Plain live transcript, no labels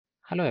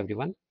Hello,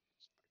 everyone.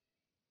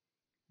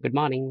 Good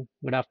morning,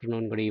 good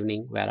afternoon, good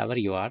evening, wherever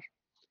you are.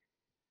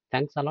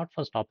 Thanks a lot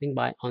for stopping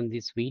by on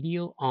this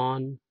video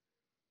on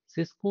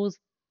Cisco's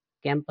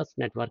campus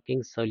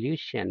networking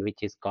solution, which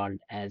is called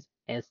as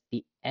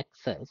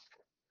SDXS.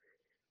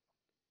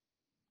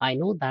 I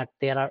know that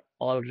there are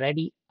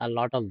already a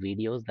lot of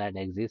videos that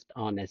exist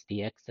on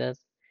SDXS.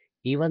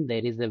 Even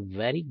there is a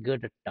very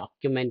good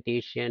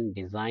documentation,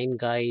 design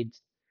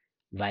guides,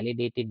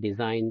 validated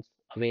designs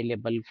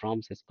available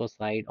from Cisco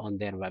side on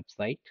their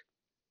website.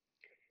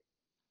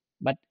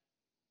 But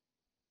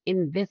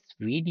in this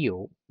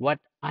video, what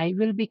I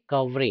will be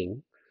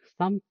covering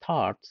some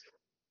thoughts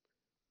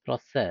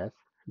process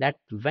that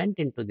went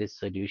into this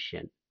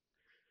solution.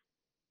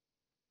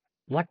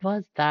 What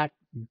was that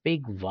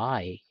big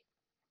why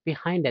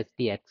behind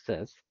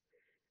SDXS,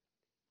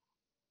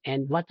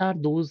 and what are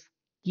those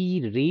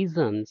key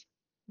reasons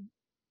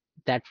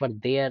that were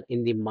there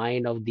in the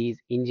mind of these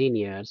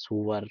engineers who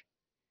were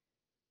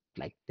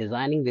like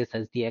designing this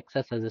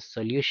SDXS as a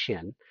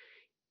solution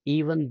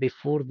even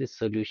before this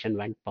solution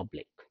went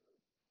public.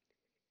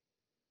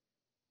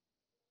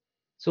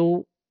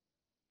 So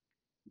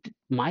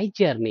my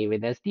journey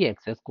with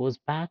SDXS goes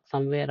back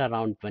somewhere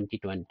around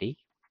 2020,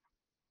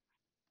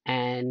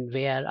 and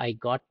where I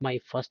got my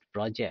first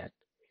project.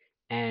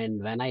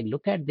 And when I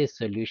look at this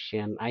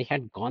solution, I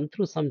had gone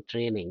through some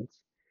trainings,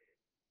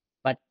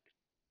 but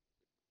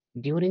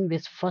during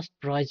this first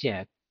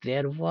project,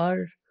 there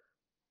were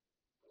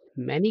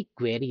many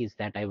queries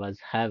that I was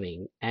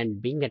having. And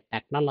being a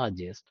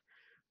technologist,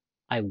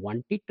 I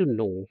wanted to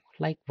know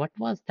like what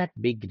was that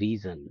big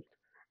reason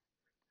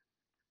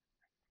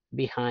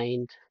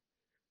behind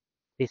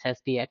this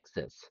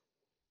SDXs?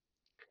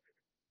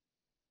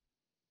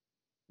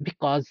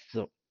 Because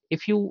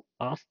if you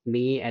asked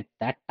me at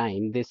that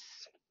time, this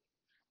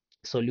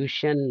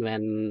solution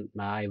when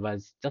I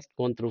was just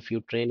going through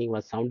few training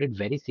was sounded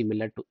very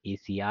similar to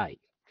ACI,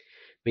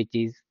 which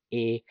is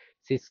a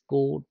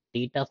Cisco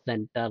data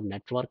center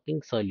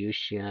networking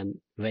solution,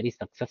 very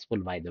successful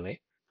by the way.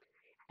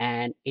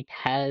 And it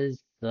has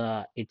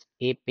its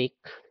APIC.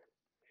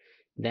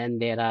 Then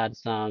there are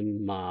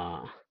some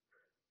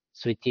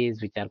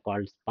switches which are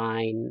called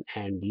spine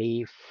and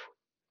leaf,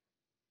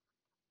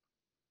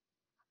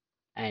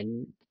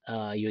 and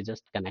you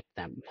just connect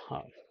them.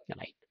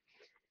 Right.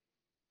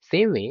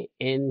 Same way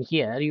in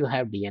here you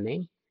have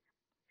DNA,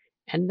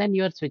 and then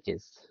your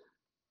switches,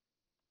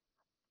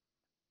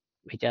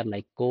 which are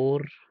like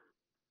core,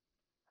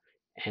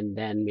 and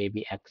then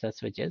maybe access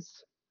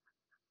switches,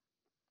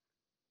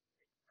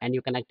 and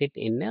you connect it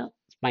in a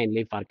spine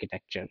leaf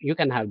architecture. You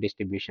can have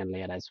distribution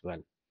layer as well.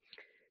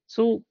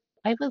 So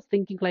I was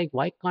thinking like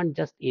why can't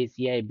just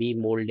ACI be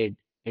molded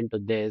into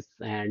this,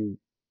 and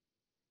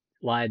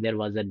why there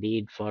was a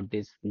need for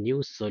this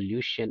new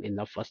solution in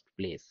the first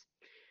place.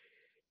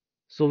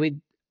 So with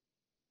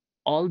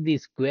all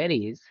these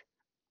queries,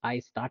 I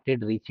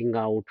started reaching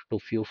out to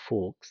few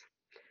folks.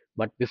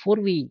 But before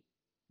we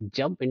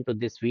jump into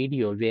this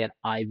video where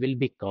I will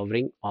be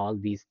covering all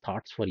these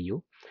thoughts for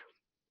you,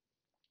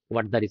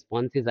 what the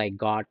responses I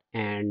got,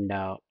 and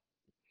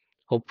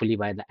hopefully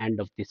by the end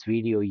of this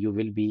video you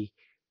will be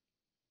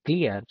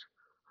clear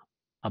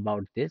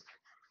about this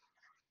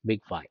big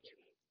why.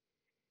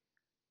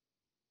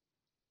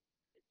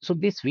 So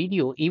this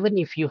video, even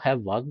if you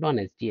have worked on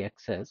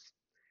SDXS,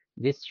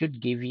 this should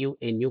give you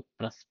a new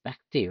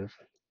perspective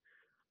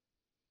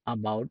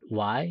about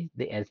why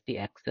the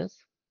SDXS,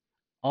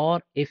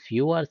 or if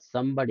you are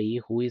somebody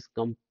who is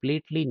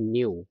completely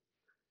new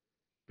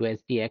to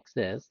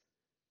SDXS,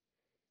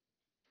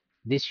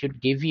 this should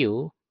give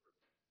you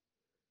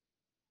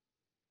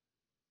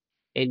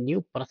a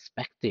new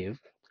perspective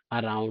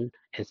around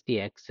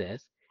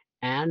SDXS,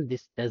 and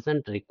this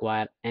doesn't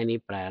require any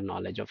prior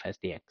knowledge of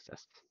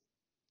SDXS.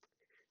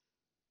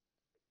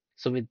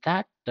 So with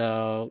that,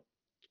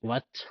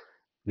 what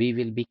we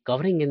will be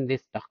covering in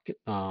this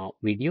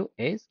video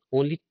is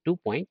only 2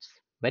 points,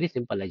 very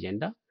simple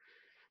agenda.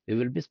 We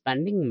will be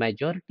spending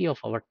majority of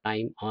our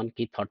time on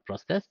key thought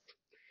process,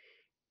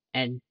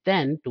 and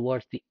then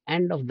towards the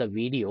end of the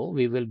video,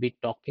 we will be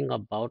talking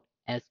about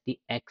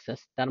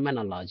SDXS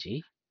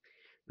terminology,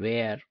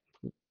 where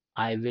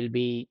I will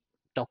be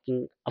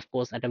talking, of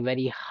course, at a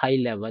very high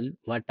level,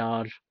 what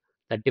are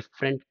the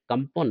different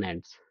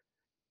components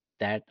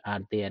that are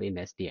there in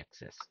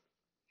SDXS.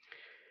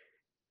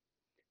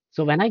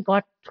 So when I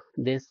got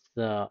this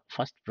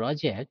first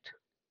project,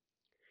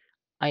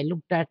 I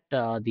looked at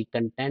the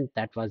content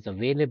that was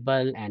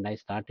available and I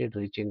started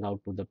reaching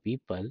out to the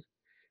people.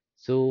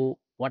 So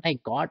what I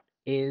got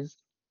is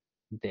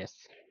this,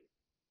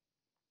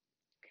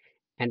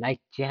 and I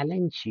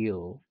challenge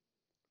you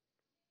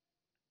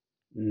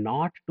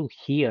not to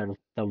hear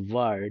the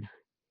word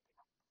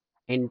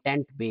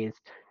intent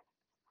based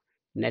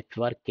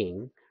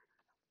networking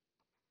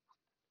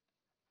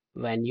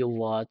when you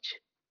watch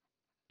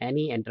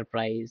any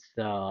enterprise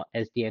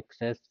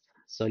SDXS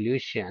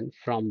solution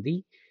from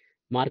the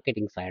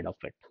marketing side of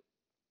it.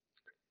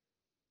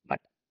 But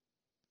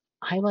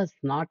I was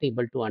not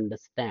able to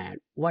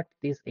understand what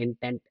this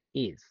intent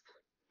is.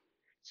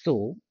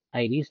 So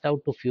I reached out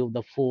to few of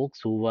the folks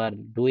who were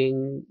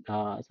doing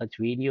such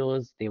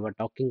videos. They were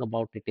talking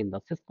about it in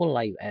the Cisco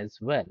Live as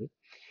well.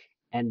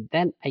 And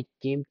then I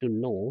came to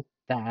know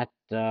that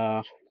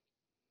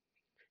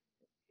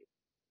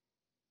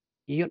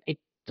it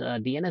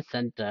DNS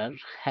Center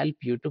help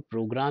you to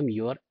program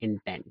your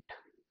intent.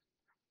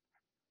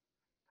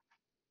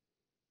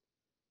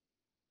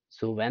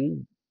 So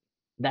when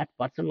that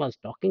person was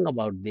talking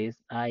about this,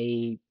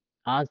 I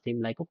asked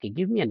him like, okay,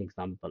 give me an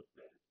example.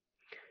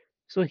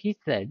 So he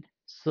said,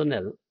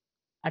 Sunil,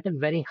 at a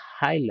very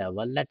high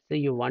level, let's say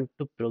you want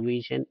to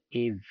provision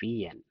a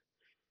VN,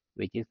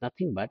 which is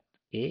nothing but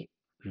a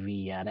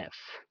VRF.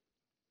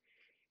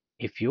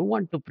 If you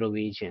want to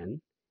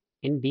provision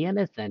in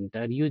DNS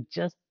Center, you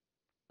just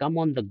come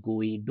on the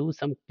GUI, do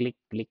some click,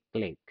 click,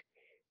 click,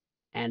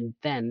 and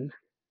then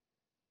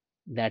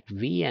that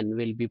VN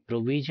will be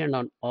provisioned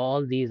on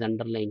all these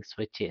underlying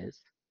switches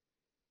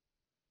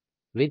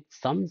with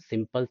some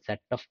simple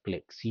set of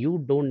clicks.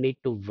 You don't need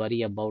to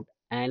worry about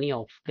any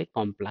of the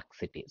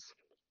complexities.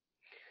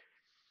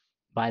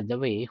 By the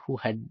way, who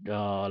had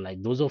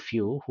like those of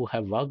you who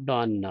have worked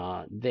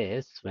on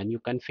this, when you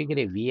configure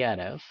a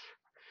VRF,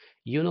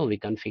 we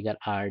configure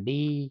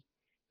RD,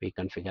 we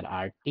configure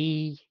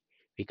RT,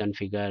 we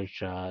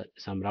configure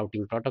some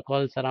routing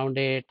protocols around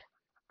it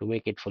to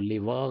make it fully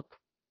work,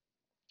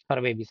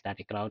 or maybe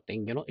static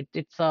routing.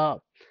 It's a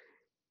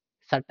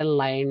subtle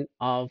line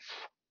of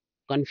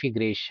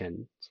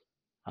configuration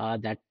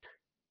that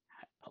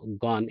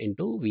gone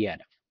into VRF.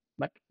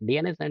 But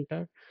DNS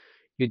Center,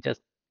 you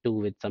just do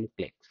with some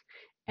clicks.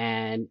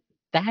 And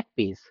that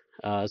piece,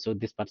 so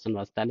this person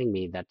was telling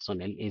me that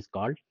Sonil is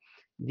called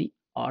the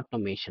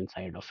automation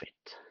side of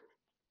it.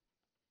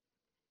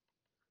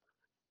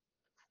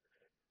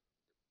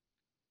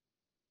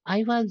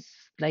 I was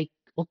like,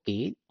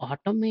 okay,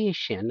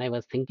 automation, I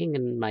was thinking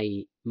in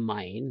my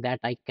mind that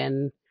I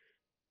can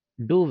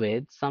do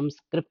with some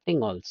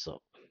scripting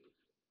also,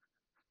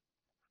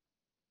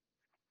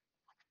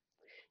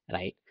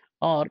 right?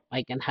 Or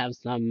I can have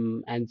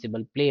some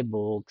Ansible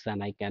playbooks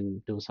and I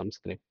can do some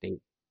scripting.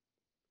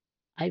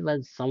 I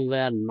was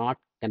somewhere not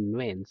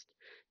convinced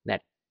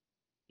that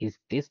is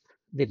this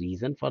the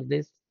reason for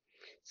this?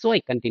 So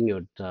I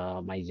continued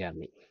my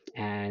journey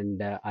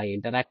and I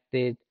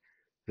interacted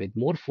with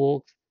more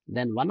folks.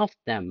 Then one of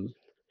them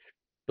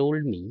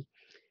told me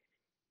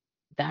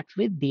that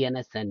with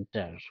DNS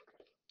Center,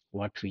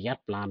 what we are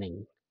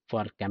planning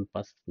for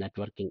campus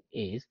networking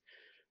is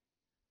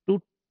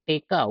to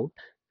take out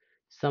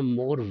some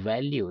more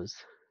values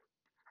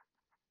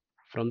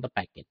from the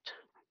packet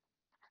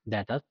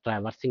that are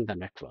traversing the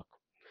network.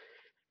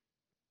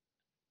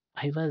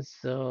 I was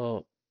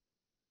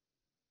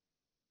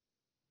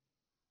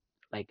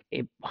like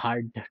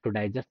hard to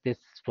digest this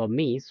for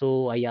me,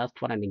 so I asked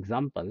for an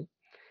example,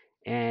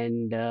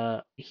 and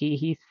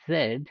he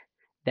said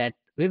that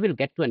we will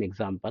get to an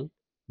example,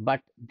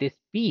 but this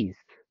piece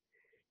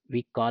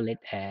we call it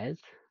as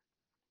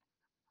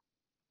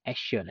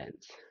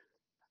assurance.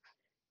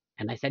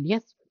 And I said,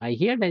 yes, I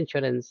heard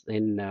insurance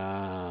in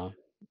the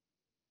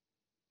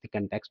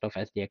context of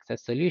SDXS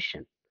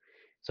solution.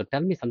 So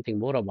tell me something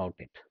more about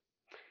it.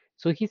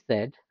 So he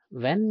said,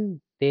 when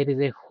there is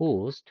a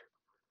host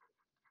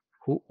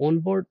who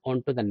onboard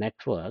onto the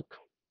network,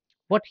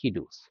 what he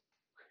does?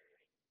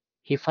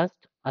 He first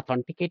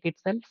authenticate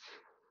itself.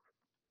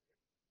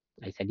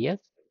 I said, yes.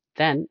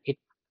 Then it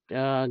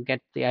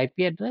gets the IP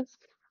address,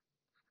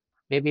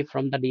 maybe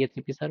from the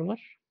DHCP server.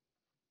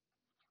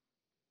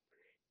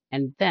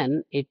 And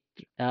then it,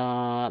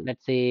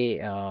 let's say,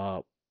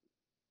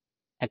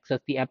 access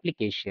the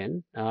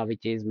application,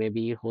 which is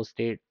maybe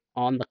hosted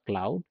on the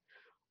cloud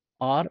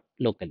or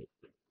locally.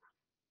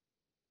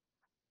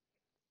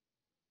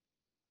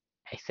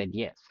 I said,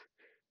 yes.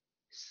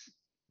 S-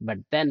 But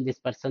then this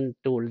person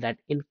told that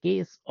in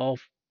case of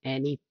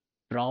any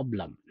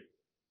problem,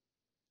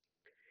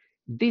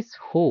 this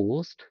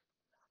host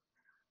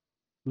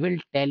will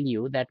tell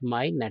you that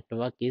my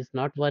network is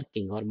not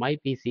working or my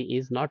PC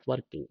is not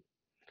working.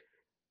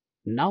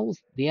 Now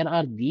there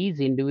are these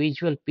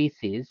individual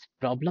pieces,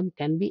 problem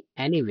can be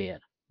anywhere,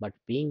 but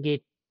being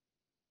a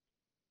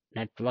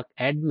network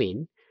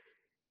admin,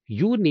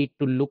 you need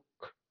to look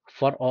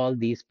for all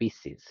these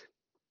pieces.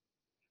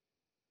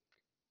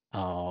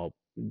 Uh,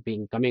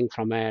 being coming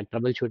from a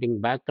troubleshooting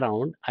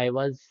background, I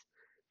was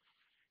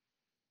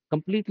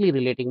completely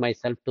relating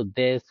myself to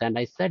this, and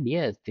I said,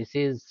 yes, this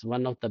is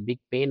one of the big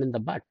pain in the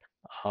butt.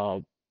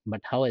 Uh,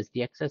 but how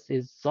SDXS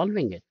is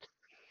solving it?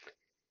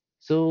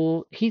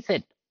 So he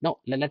said, no,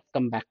 let's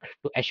come back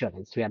to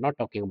assurance. We are not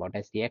talking about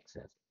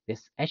SDXS.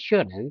 This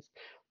assurance,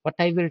 what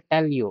I will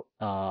tell you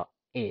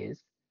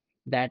is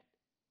that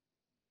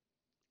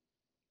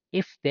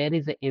if there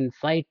is an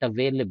insight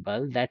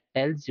available that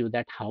tells you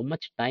that how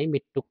much time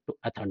it took to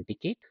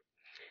authenticate,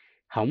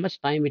 how much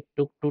time it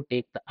took to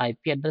take the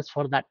IP address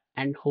for that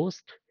end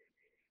host,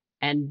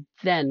 and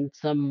then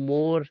some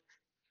more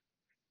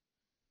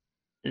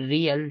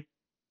real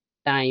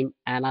time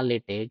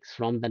analytics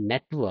from the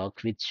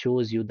network, which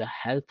shows you the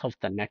health of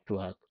the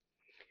network,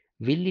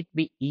 will it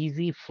be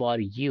easy for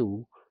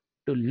you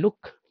to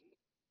look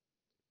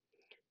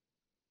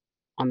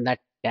on that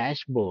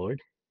dashboard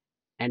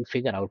and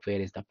figure out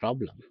where is the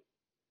problem?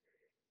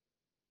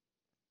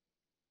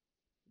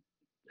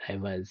 I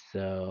was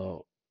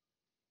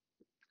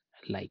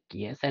like,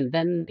 yes. And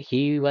then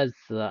he was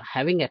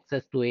having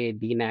access to a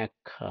DNAC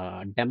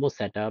demo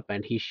setup,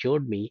 and he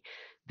showed me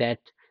that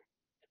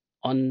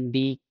on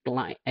the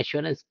client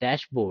assurance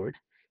dashboard,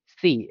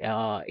 see,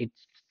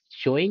 it's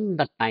showing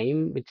the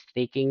time it's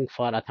taking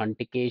for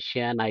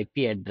authentication,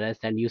 IP address,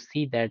 and you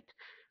see that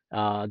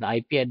the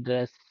IP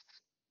address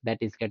that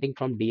is getting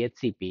from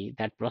DHCP,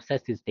 that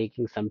process is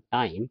taking some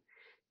time.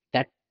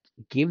 That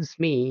gives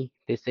me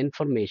this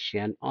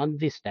information on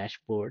this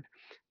dashboard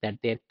that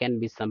there can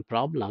be some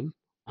problem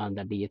on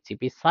the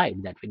DHCP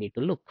side that we need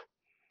to look.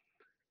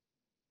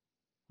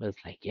 I was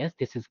like, yes,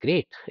 this is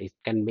great. It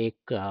can make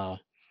the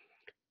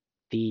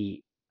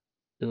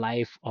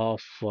life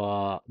of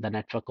the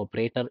network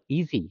operator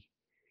easy.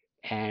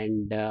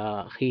 And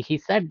he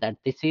said that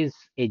this is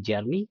a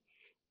journey,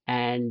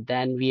 and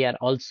then we are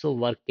also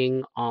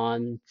working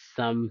on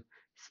some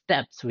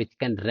steps which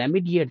can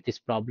remediate this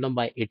problem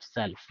by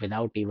itself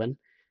without even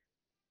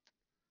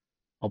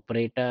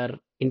operator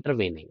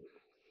intervening.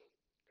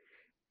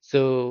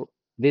 So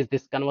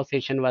this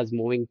conversation was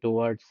moving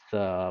towards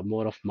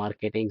more of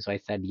marketing. So I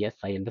said, yes,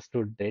 I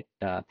understood it.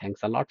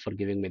 Thanks a lot for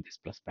giving me this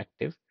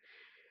perspective.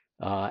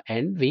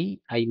 And we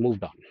I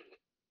moved on.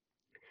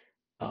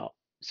 Uh,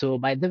 so,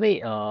 by the way,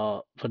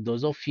 for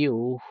those of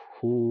you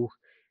who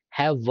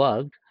have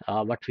worked,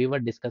 what we were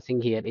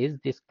discussing here is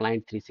this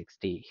client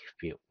 360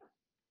 view.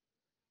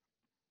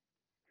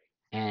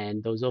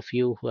 And those of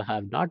you who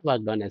have not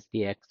worked on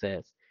SD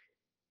Access,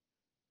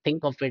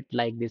 think of it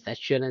like this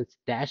assurance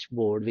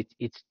dashboard, which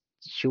it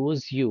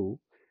shows you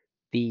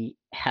the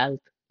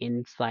health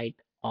insight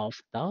of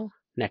the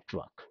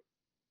network,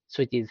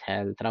 switches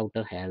health,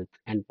 router health,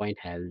 endpoint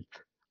health,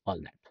 all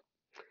that.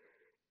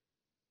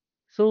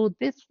 So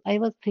this, I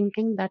was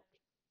thinking that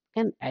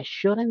can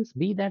assurance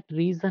be that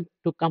reason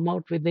to come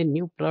out with a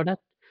new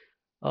product?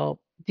 Uh,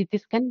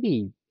 this can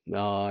be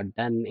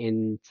done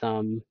in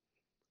some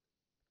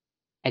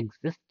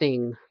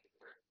existing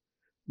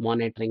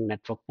monitoring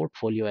network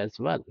portfolio as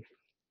well.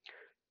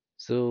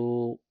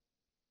 So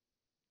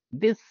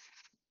this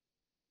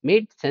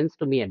made sense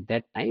to me at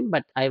that time,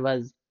 but I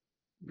was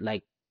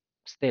like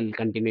still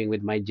continuing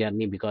with my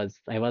journey because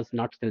I was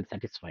not still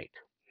satisfied.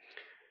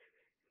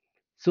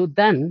 So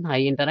then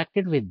I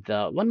interacted with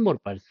one more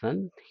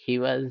person. He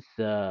was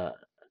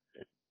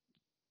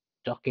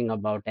talking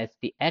about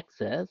SD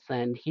Access,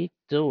 and he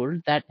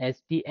told that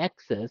SD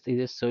Access is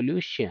a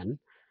solution,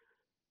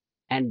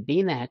 and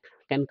DNAC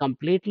can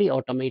completely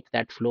automate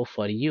that flow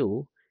for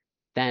you.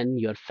 Then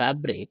your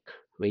fabric,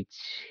 which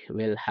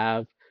will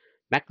have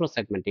macro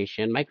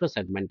segmentation, micro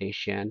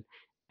segmentation,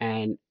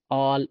 and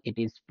all it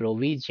is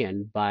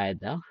provisioned by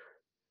the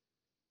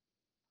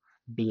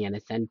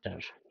DNS center.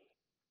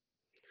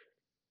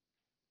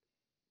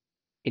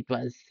 It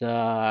was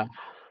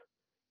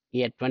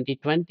year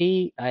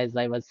 2020. As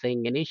I was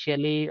saying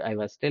initially, I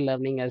was still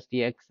learning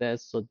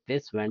SDXS, so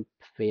this went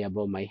way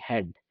above my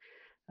head.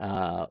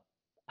 Uh,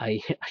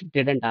 I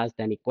didn't ask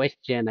any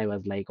question. I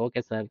was like,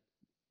 okay, sir,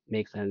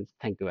 makes sense.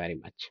 Thank you very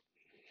much.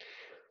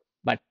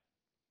 But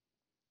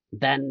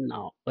then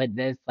with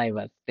this, I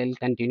was still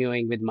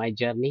continuing with my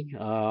journey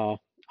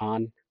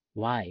on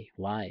why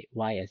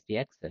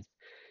SDXS.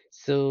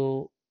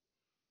 So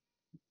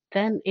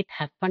then it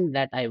happened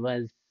that I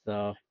was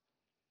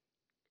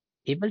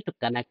able to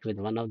connect with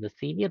one of the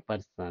senior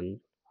person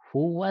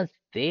who was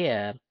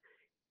there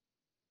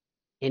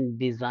in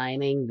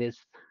designing this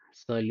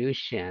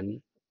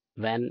solution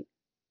when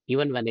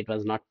even when it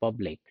was not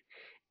public.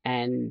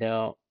 And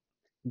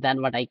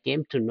then what I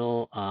came to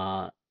know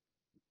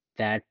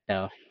that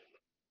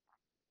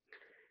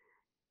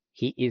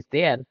he is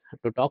there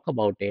to talk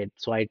about it.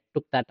 So I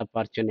took that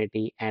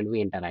opportunity and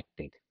we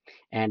interacted.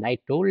 And I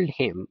told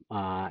him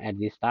at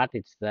the start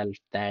itself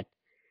that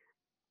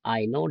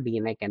I know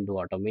DNA can do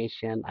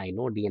automation, I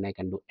know DNA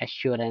can do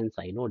assurance,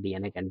 I know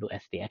DNA can do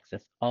SD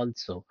access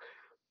also.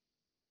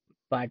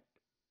 But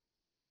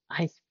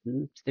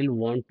still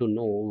want to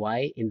know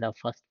why, in the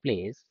first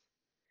place,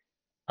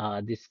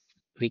 this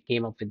we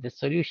came up with this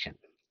solution.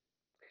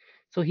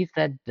 So he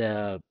said,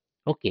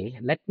 "Okay,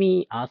 let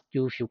me ask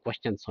you a few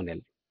questions,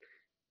 Sunil."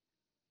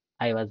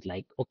 I was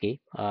like,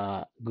 "Okay,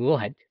 go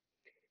ahead."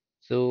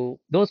 So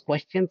those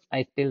questions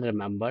I still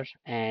remember,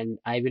 and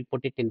I will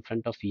put it in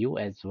front of you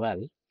as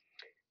well.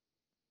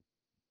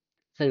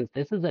 Since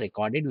this is a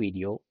recorded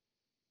video,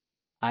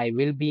 I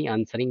will be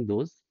answering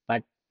those,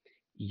 but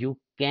you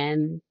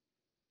can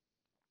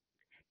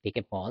take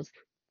a pause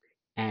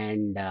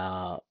and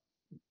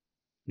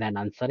then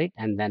answer it,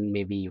 and then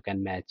maybe you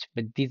can match.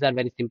 But these are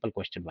very simple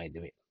questions, by the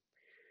way.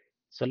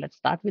 So let's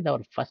start with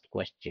our first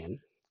question.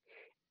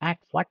 At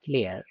what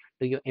layer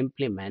do you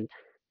implement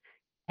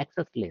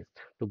access list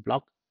to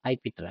block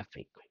IP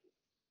traffic?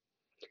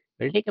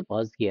 We'll take a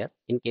pause here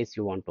in case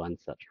you want to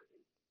answer.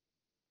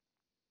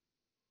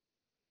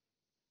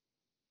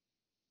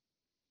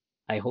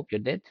 I hope you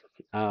did.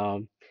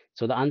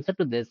 So the answer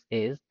to this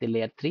is the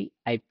layer 3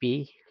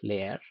 IP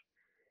layer.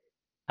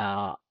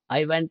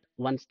 I went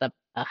one step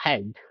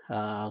ahead,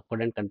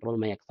 couldn't control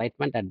my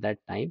excitement at that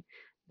time.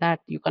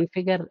 That you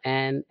configure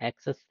an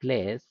access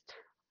list,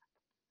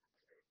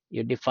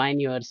 you define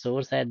your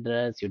source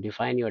address, you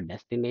define your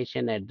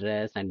destination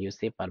address, and you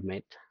say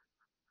permit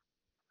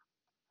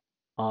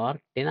or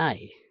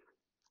deny.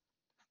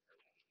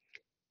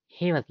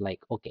 He was like,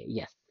 okay,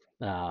 yes,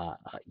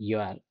 you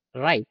are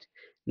right.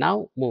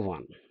 Now move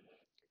on.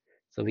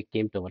 So we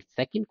came to our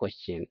second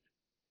question,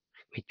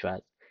 which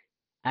was,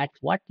 at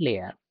what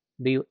layer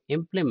do you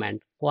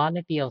implement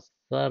quality of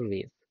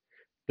service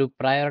to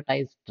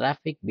prioritize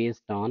traffic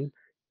based on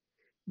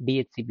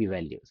DHCP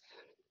values?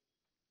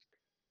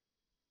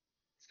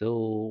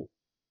 So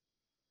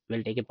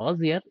we'll take a pause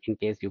here in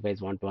case you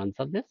guys want to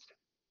answer this.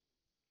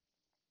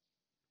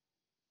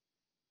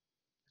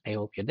 I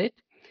hope you did.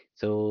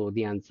 So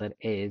the answer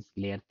is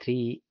layer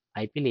 3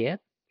 IP layer.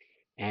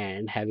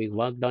 And having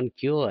worked on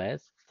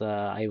QoS,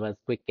 I was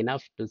quick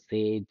enough to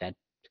say that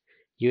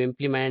you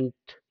implement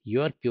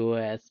your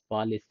QoS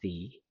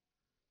policy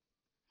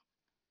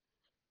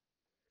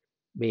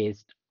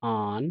based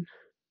on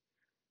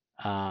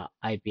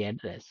IP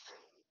address.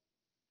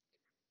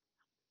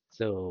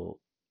 So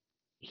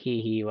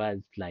he was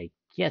like,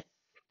 yes,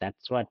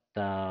 that's what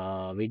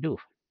we do.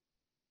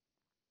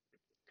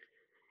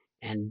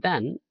 And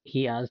then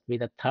he asked me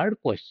the third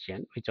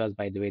question, which was,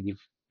 by the way, the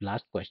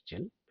last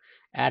question.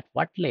 At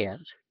what layer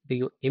do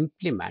you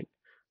implement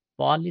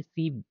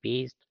policy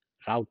based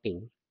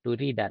routing to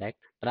redirect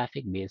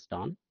traffic based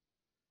on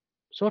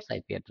source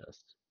IP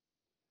address?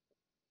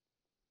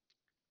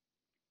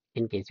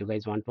 In case you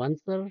guys want to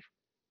answer,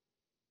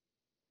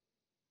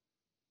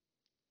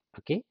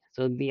 okay.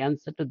 So the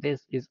answer to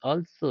this is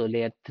also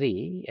layer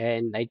 3.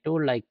 And I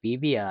told like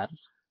PBR,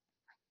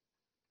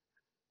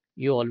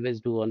 you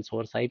always do on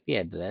source IP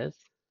address.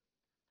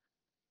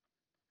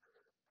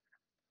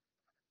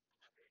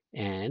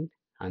 And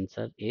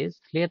answer is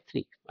layer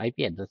 3, IP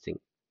addressing.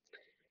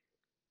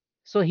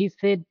 So he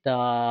said,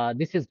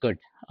 this is good,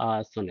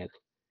 Sunil.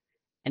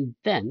 And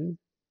then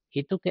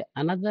he took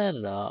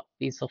another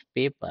piece of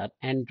paper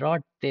and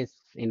wrote this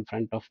in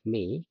front of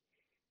me,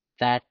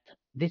 that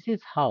this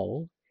is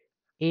how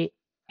a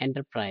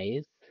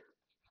enterprise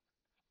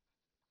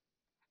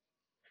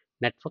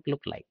network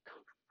look like.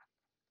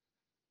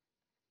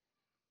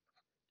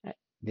 Uh,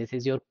 This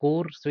is your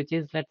core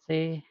switches, let's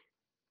say.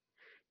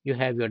 You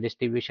have your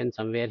distribution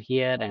somewhere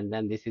here, and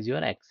then this is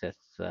your access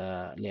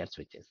layer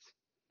switches,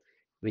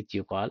 which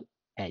you call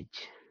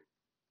edge.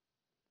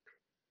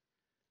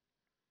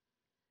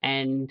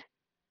 And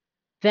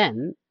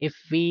then if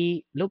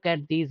we look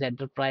at these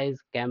enterprise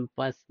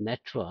campus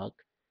network,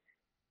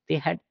 they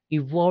had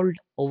evolved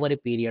over a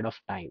period of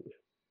time.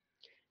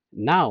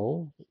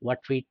 Now, what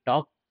we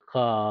talk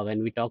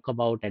when we talk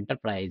about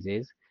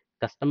enterprises,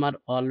 customer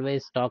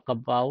always talk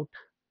about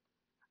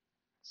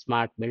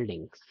smart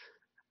buildings.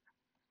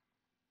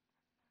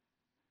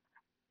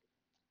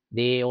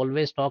 They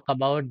always talk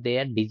about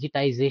their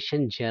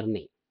digitization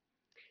journey.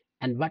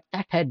 And what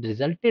that had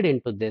resulted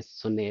into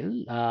this,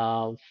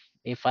 Sunil,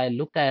 if I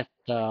look at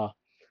the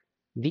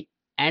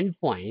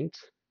endpoints,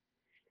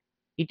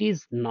 it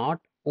is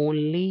not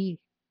only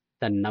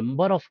the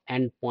number of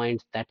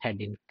endpoints that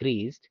had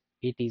increased,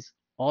 it is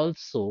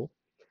also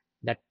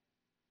the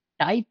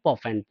type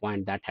of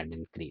endpoint that had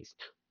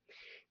increased.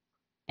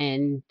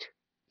 And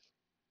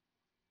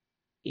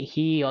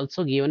he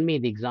also given me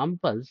the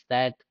examples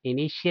that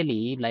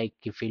initially, like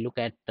if you look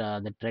at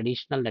the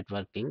traditional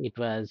networking, it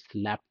was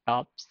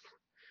laptops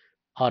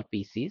or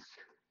PCs.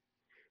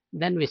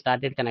 Then we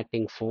started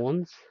connecting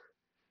phones.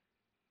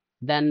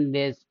 Then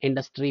this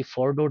industry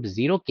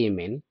 4.0 came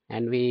in,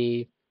 and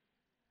we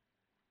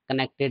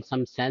connected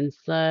some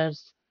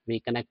sensors,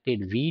 we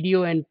connected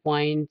video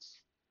endpoints,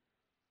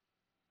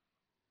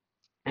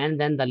 and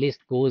then the list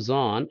goes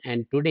on.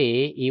 And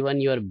today,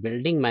 even your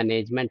building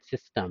management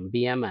system,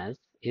 BMS,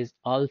 is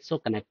also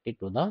connected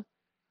to the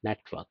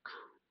network.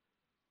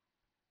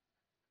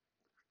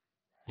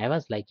 I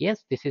was like,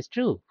 yes, this is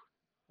true.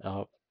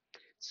 Uh,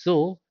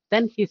 so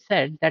then he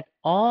said that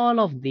all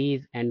of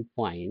these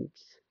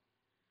endpoints,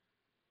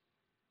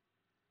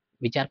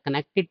 which are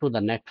connected to the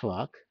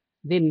network,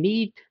 they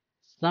need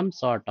some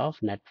sort of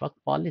network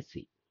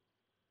policy.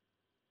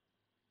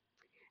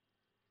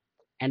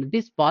 And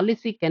this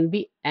policy can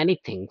be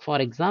anything. For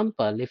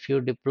example, if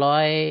you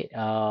deploy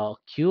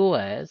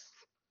QoS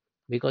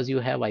because you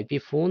have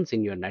IP phones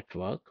in your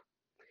network,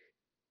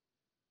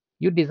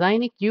 you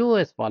design a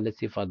QoS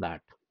policy for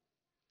that.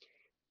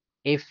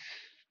 If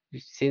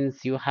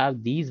since you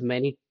have these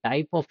many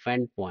type of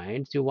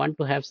endpoints, you want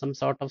to have some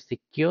sort of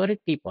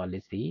security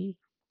policy,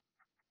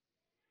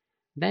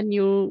 then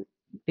you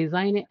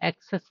design an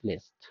access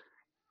list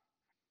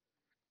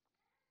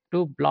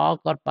to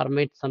block or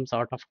permit some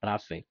sort of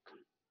traffic.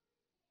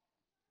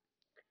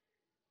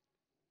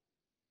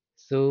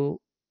 So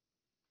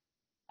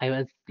I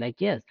was like,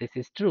 yes, this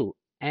is true.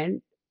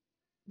 And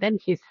Then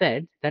he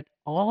said that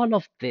all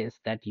of this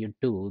that you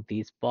do,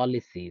 these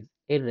policies,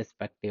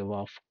 irrespective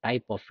of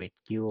type of it,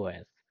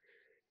 QoS,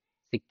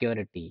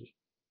 security,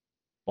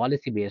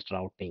 policy based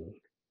routing,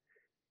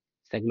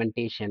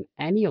 segmentation,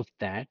 any of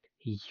that,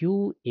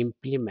 you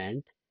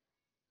implement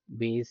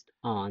based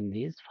on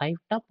these five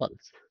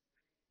tuples: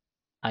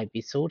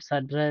 IP source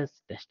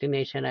address,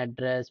 destination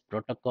address,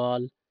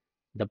 protocol,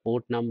 the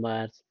port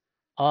numbers,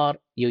 or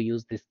you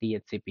use this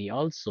DHCP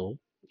also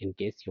in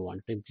case you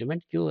want to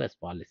implement QoS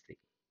policy.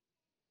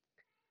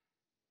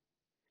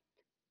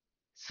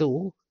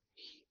 So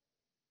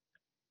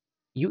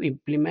you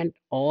implement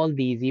all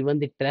these, even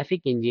the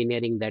traffic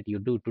engineering that you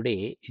do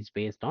today is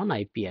based on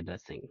IP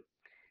addressing.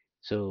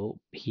 So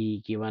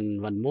he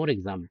given one more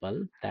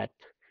example that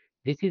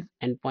this is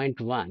endpoint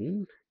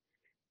one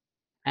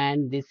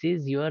and this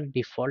is your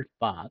default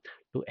path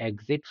to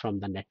exit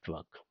from the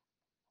network.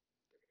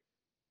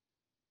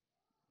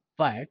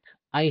 But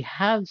I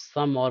have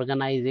some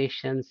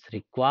organization's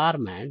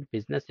requirement,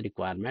 business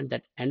requirement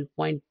that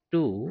endpoint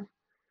two,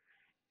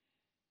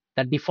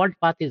 the default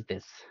path is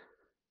this.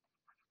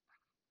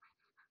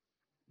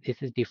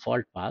 This is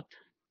default path.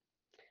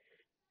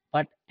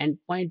 But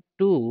endpoint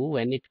two,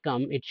 when it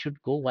come, it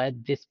should go via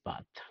this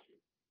path.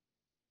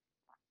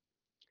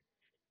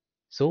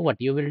 So what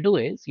you will do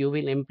is you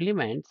will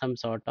implement some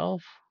sort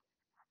of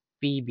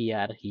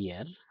PBR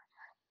here,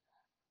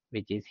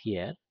 which is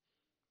here,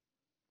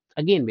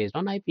 again based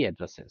on IP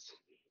addresses.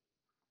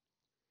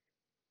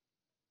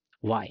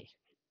 Why?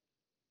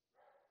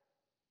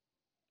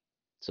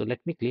 So let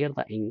me clear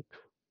the ink.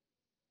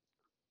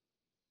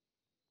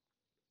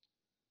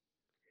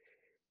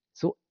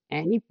 So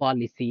any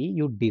policy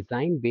you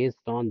design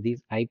based on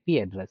these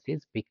IP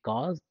addresses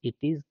because it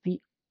is the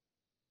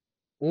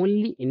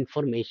only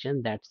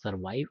information that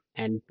survive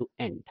end to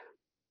end.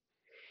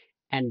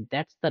 And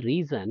that's the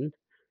reason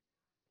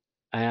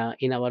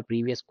in our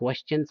previous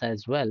questions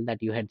as well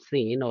that you had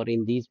seen, or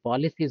in these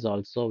policies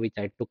also, which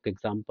I took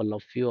example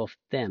of few of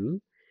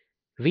them,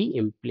 we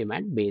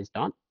implement based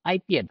on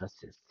IP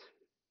addresses.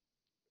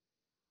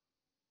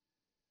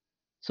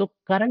 So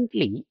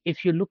currently,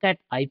 if you look at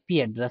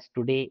IP address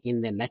today in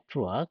the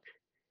network,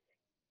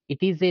 it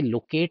is a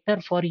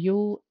locator for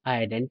you,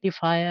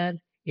 identifier.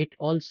 It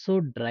also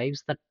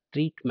drives the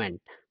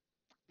treatment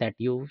that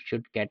you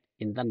should get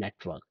in the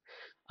network.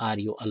 Are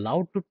you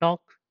allowed to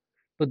talk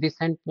to this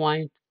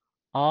endpoint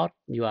or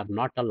you are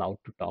not allowed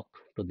to talk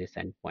to this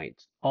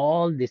endpoints?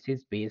 All this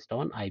is based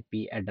on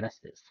IP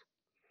addresses.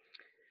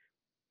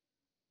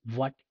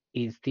 What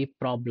is the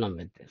problem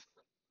with this?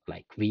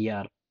 Like we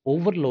are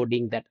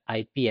overloading that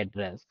IP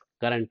address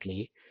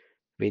currently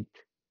with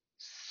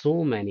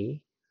so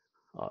many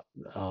uh,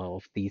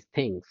 of these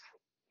things.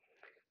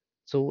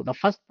 So the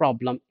first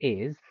problem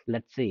is,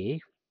 let's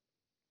say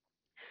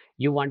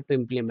you want to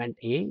implement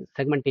a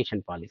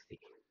segmentation policy.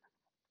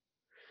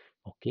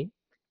 Okay,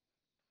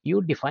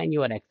 you define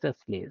your access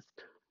list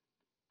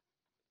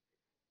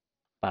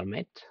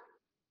permit.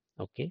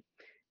 Okay,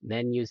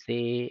 then you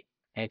say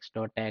x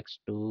dot x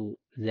to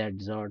z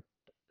dot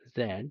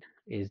z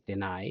is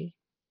deny.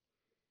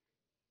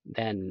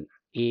 Then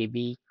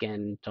AB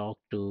can talk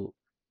to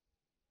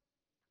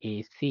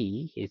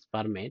AC is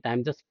permit.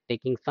 I'm just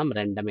taking some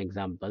random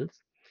examples.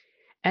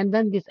 And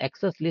then this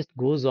access list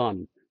goes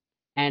on.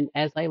 And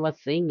as I was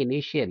saying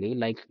initially,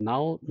 like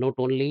now, not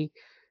only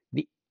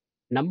the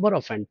number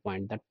of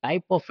endpoints, the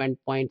type of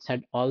endpoints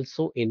had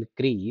also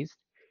increased.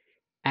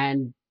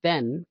 And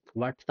then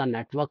what the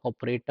network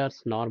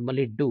operators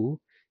normally do,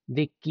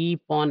 they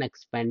keep on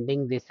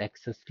expanding this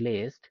access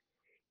list,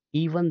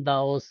 even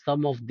though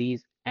some of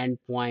these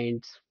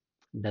endpoints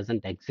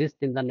doesn't exist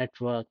in the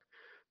network.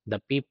 The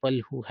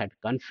people who had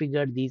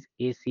configured these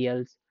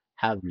ACLs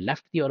have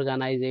left the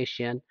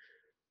organization,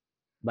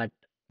 but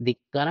the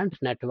current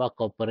network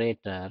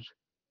operator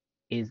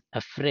is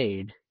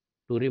afraid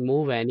to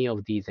remove any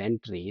of these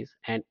entries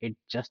and it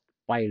just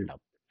piled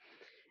up.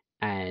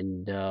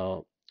 And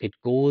it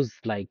goes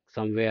like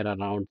somewhere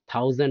around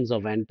thousands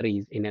of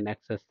entries in an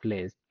access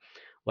list,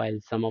 while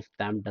some of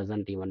them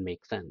doesn't even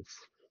make sense.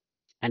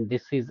 And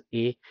this is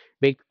a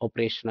big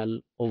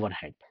operational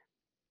overhead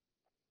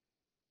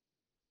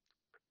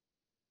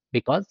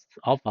because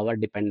of our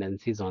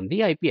dependencies on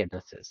the IP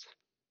addresses.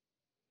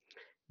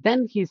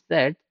 Then he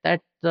said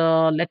that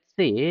let's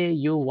say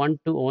you want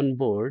to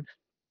onboard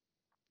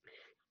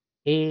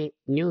a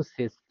new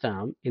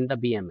system in the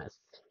BMS.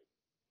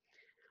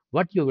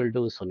 What you will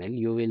do, Sunil,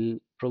 you will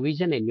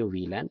provision a new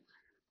VLAN,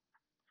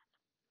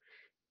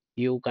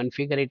 you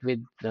configure it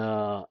with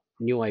the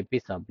new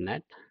IP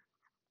subnet,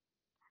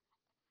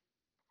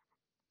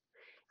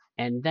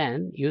 and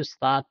then you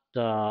start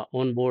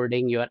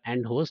onboarding your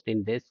end host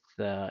in this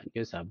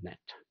new subnet.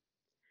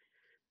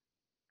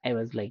 I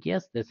was like,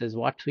 yes, this is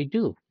what we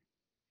do.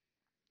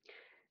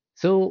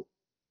 So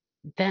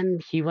then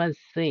he was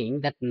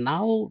saying that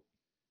now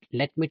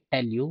let me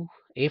tell you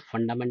a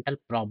fundamental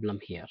problem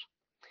here.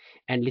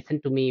 And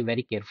listen to me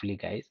very carefully,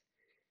 guys.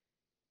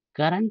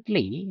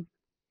 Currently,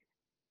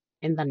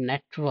 in the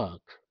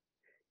network,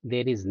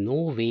 there is no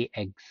way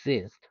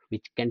exist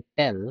which can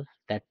tell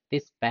that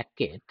this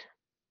packet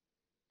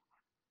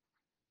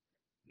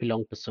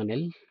belong to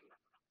Sunil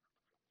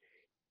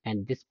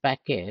and this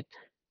packet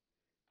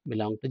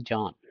belong to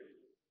John.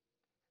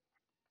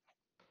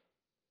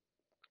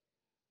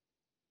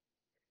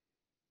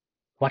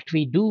 What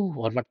we do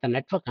or what the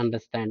network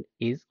understand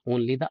is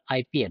only the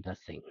IP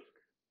addressing.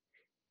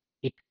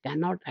 It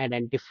cannot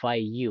identify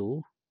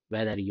you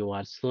whether you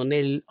are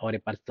Sunil or a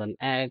person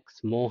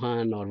X,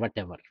 Mohan or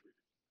whatever,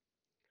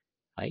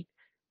 right?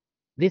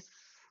 This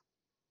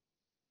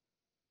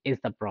is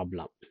the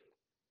problem.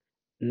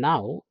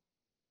 Now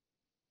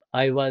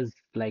I was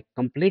like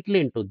completely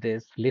into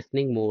this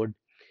listening mode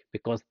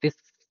because this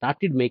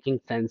started making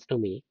sense to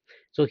me.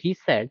 So he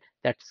said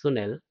that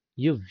Sunil,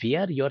 you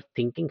wear your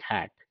thinking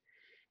hat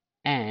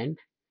and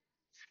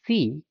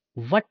see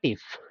what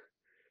if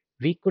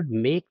we could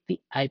make the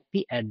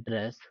IP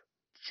address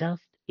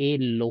just a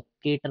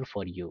locator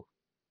for you.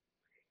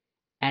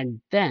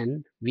 And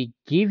then we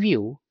give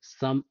you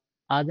some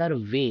other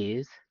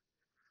ways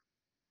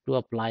to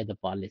apply the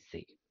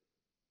policy.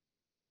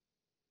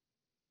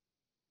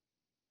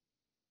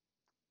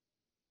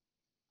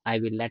 I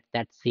will let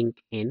that sink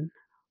in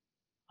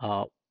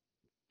uh,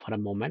 for a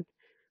moment.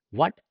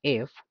 What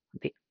if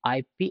the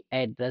IP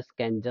address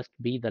can just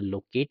be the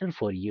locator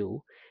for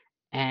you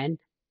and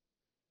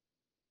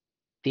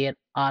there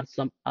are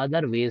some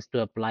other ways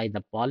to apply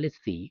the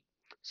policy?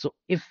 So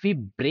if we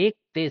break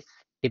these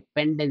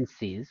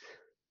dependencies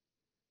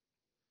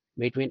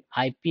between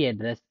IP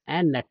address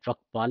and network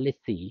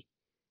policy,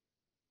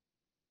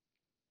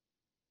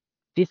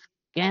 this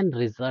can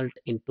result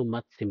into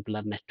much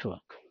simpler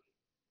network.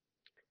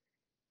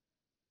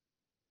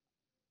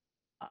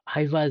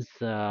 I was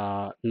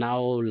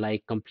now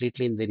like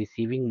completely in the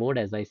receiving mode,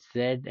 as I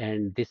said,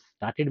 and this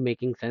started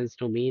making sense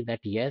to me that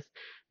yes,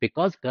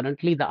 because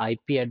currently the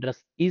IP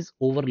address is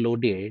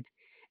overloaded,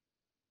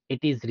 it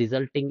is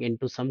resulting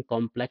into some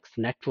complex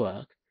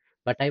network.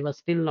 But I was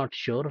still not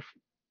sure,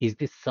 is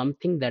this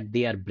something that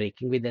they are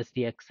breaking with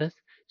SD access?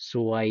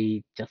 So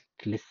I just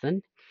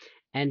listened,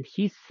 and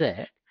he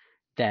said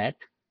that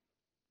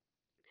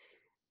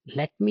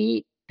let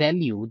me tell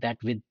you that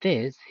with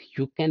this,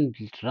 you can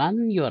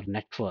run your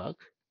network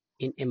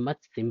in a much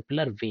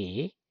simpler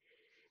way.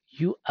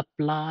 You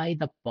apply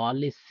the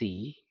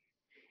policy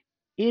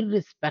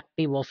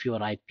irrespective of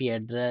your IP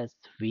address,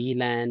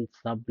 VLAN,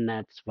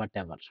 subnets,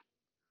 whatever.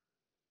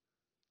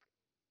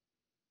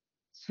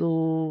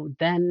 So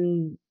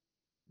then,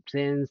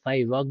 since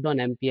I worked on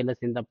MPLS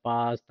in the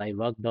past, I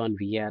worked on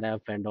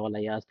VRF and all,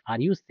 I asked, are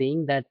you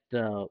saying that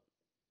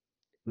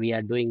we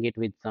are doing it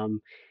with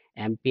some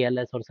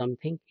MPLS or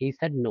something? He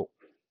said, no,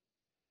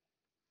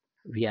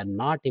 we are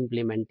not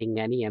implementing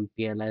any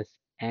MPLS,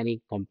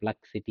 any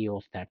complexity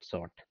of that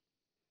sort.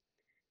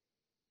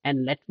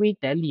 And let me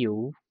tell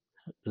you,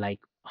 like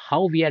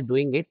how we are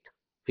doing it,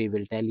 we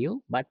will tell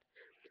you. But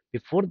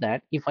before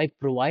that, if I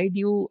provide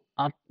you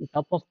on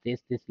top of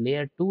this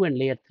layer 2 and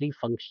layer 3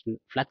 function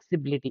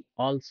flexibility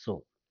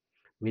also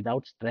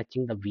without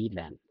stretching the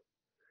VLAN,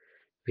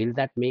 will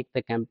that make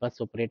the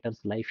campus operator's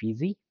life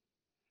easy?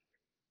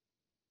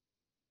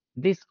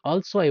 This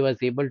also I was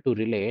able to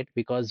relate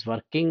because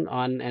working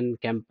on an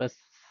campus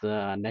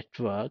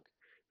network,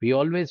 we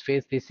always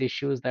face these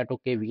issues that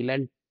okay,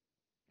 VLAN,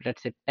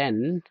 let's say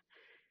 10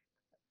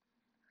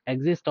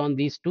 exist on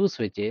these two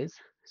switches.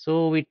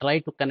 So we try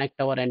to connect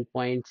our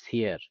endpoints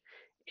here.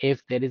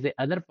 If there is a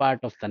other part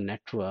of the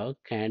network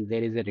and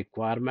there is a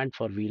requirement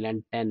for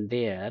VLAN 10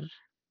 there,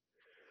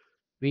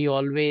 we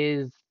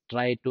always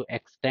try to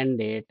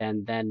extend it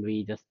and then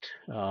we just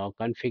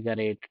configure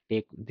it,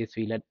 take this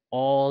VLAN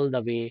all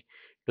the way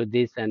to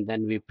this and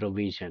then we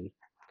provision.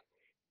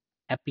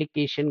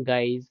 Application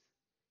guys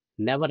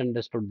never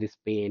understood this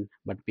pain,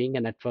 but being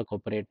a network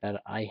operator,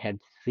 I had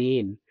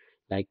seen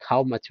like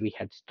how much we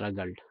had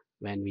struggled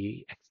when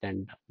we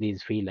extend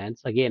these VLANs.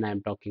 Again,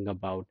 I'm talking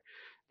about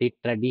the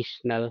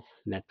traditional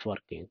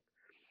networking.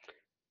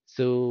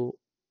 So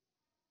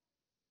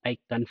I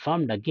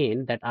confirmed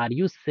again that are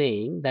you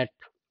saying that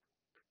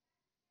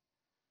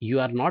you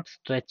are not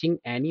stretching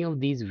any of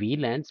these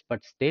VLANs,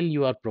 but still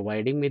you are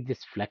providing me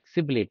this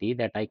flexibility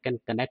that I can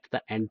connect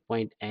the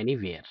endpoint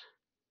anywhere?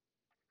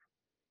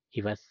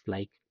 He was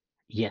like,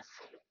 yes.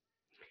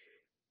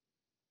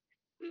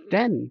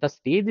 Then the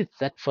stage is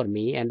set for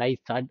me, and I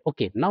said,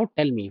 okay, now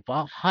tell me,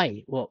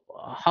 hi,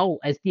 how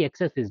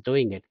SDXS is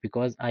doing it,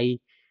 because I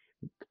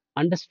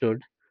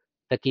understood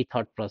the key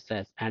thought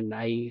process, and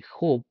I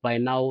hope by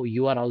now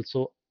you are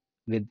also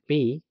with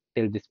me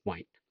till this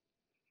point.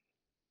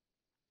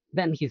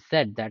 Then he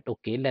said that,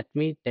 okay, let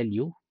me tell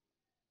you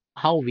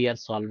how we are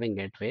solving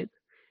it with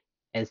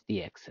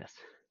SDXS.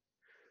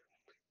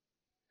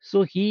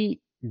 So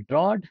he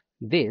drawed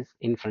this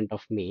in front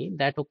of me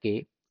that,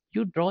 okay,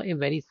 you draw a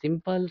very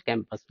simple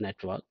campus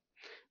network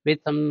with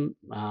some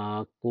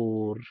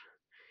core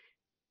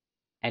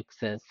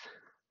access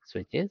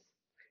switches.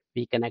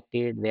 We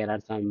connected, there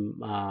are some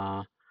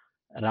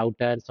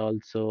routers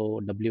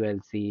also,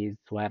 WLCs,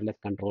 wireless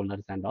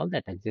controllers and all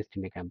that exist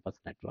in a campus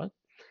network.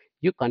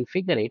 You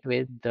configure it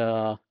with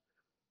the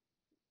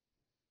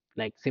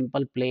like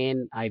simple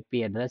plain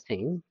IP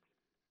addressing,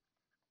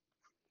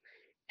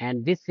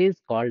 and this is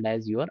called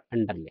as your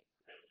underlay.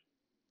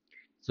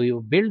 So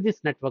you build this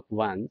network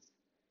once,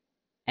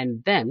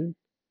 and then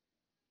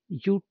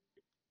you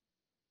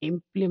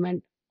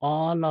implement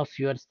all of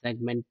your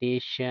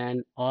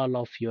segmentation, all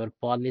of your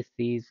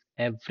policies,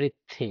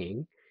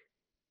 everything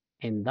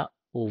in the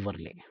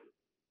overlay.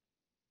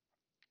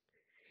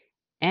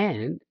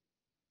 And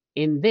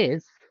in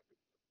this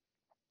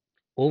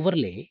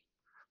overlay,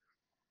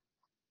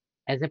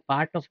 as a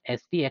part of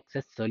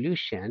SDXS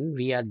solution,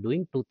 we are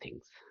doing two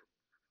things.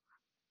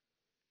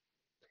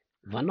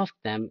 One of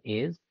them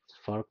is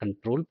for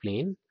control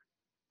plane,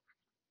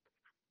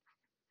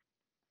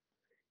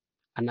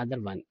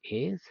 another one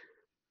is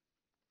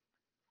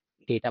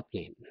data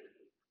plane.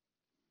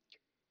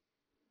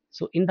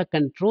 So in the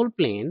control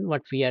plane,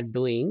 what we are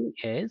doing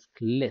is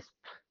Lisp.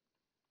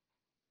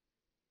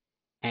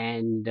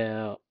 And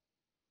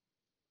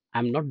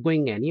I'm not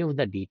going any of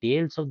the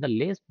details of the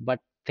Lisp, but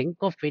think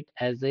of it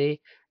as a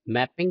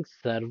mapping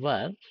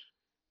server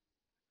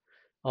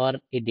or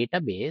a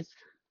database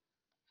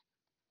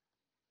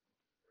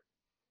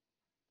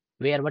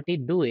where what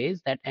it do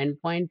is that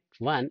endpoint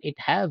one, it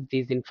have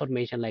these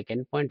information like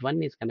endpoint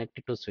one is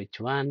connected to switch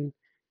one,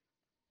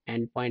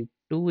 endpoint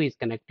two is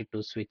connected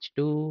to switch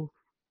two.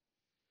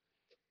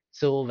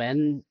 So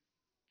when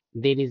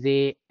there is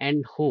a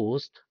end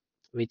host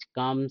which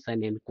comes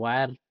and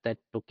inquire that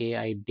okay,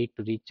 I need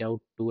to reach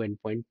out to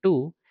endpoint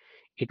two,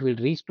 it will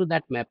reach to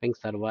that mapping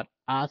server,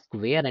 ask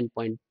where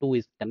endpoint two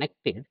is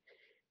connected,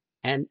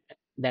 and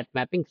that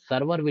mapping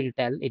server will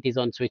tell it is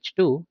on switch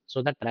two,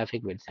 so the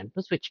traffic will send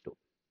to switch two.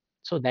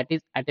 So that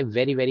is at a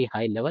very, very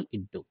high level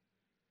it do.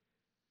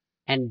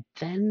 And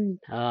then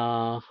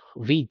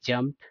we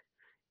jumped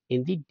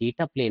in the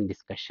data plane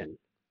discussion.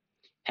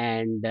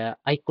 And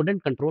I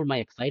couldn't control my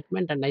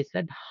excitement. And I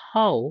said,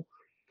 how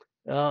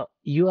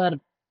you are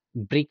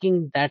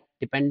breaking that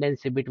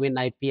dependency between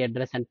IP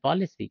address and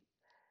policy?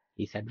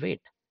 He said,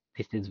 wait,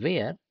 this is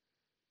where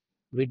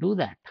we do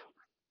that.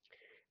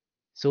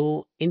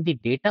 So in the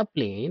data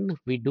plane,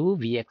 we do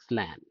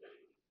VXLAN.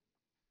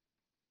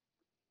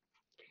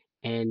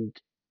 And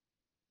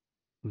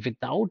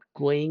without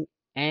going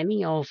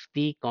any of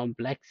the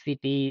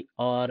complexity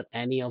or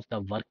any of the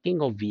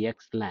working of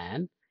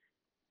VXLAN,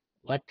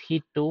 what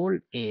he told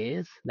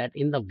is that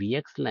in the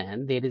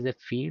VXLAN, there is a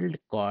field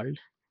called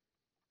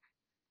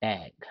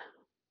tag.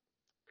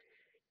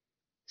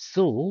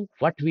 So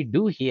what we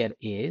do here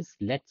is,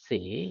 let's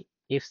say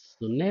if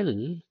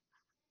Sunil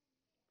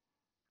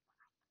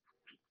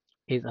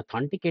is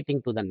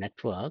authenticating to the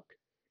network,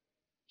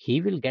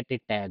 he will get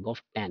a tag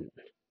of 10.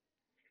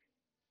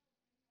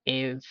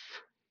 If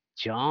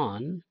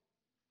John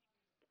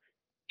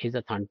is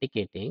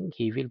authenticating,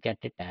 he will get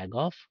a tag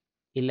of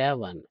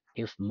 11.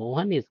 If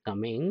Mohan is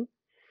coming,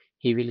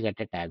 he will get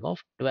a tag of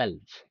 12.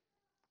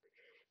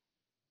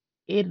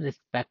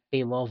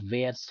 Irrespective of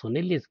where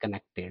Sunil is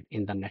connected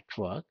in the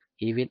network,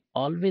 he will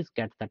always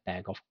get the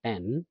tag of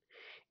 10.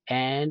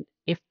 And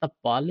if the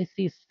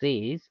policy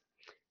says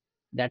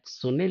that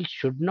Sunil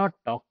should not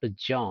talk to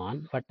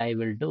John, what I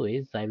will do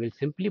is I will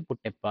simply put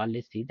a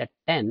policy that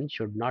 10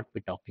 should not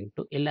be talking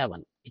to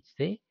 11. It's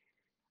a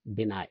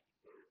deny.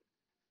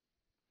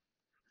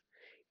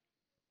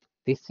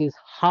 This is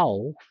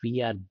how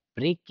we are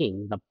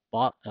breaking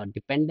the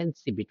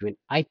dependency between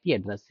IP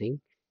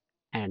addressing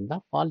and the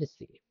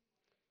policy.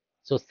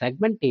 So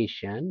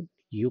segmentation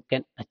you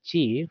can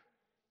achieve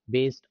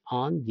based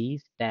on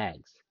these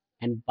tags.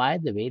 And by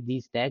the way,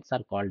 these tags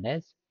are called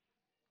as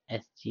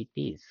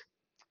SGTs,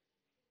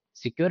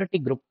 security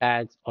group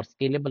tags or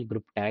scalable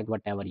group tag,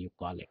 whatever you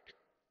call it.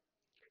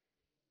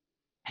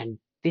 And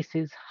this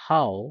is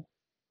how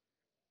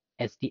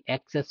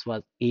SDXS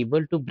was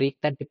able to break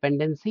that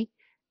dependency.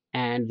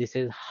 And this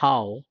is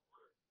how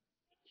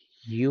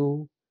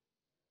you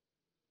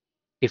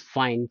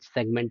define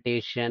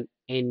segmentation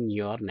in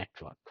your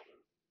network.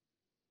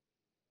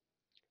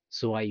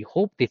 So I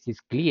hope this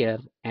is clear.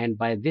 And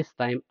by this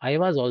time, I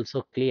was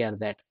also clear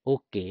that,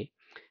 okay,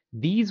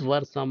 these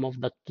were some of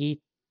the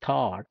key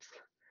thoughts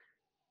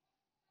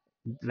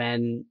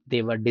when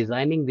they were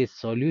designing this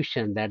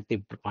solution, that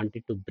they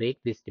wanted to break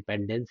these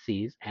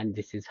dependencies, and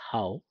this is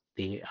how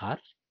they are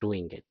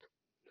doing it.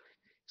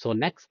 So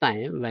next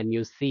time when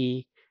you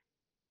see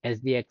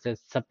SDXS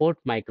support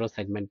macro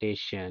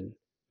segmentation,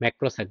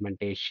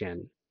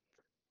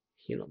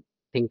 you know,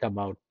 think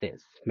about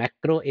this.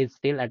 Macro is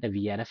still at a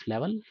VRF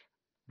level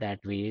that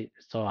we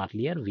saw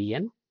earlier,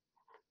 VN,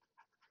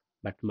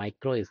 but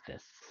micro is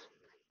this.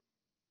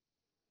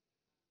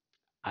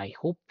 I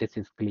hope this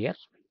is clear.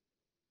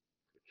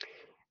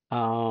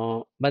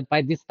 But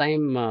by this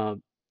time,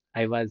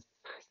 I was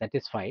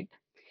satisfied,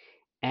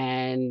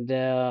 and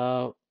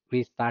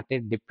we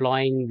started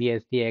deploying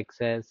the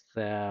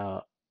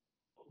SDXS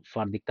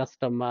for the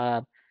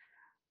customer.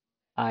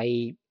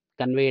 I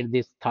conveyed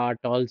this thought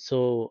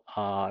also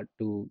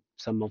to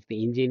some of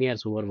the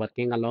engineers who were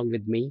working along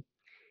with me,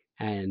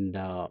 and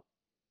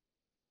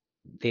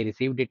they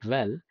received it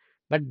well.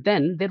 But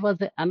then there was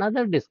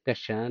another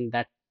discussion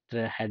that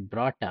had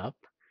brought up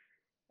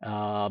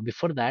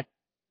before that.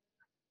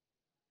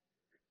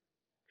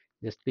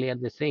 Just clear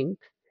the sink.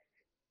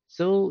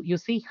 So you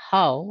see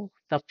how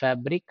the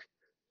fabric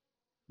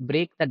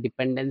break the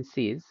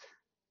dependencies,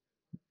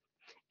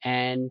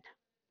 and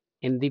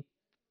in the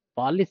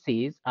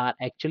policies are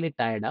actually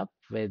tied up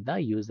with the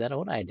user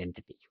or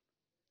identity.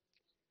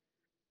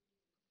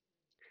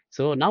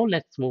 So now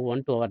let's move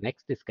on to our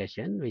next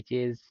discussion, which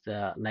is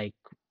like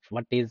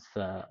what is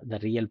the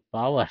real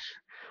power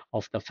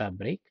of the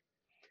fabric.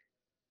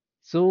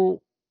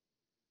 So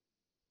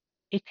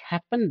it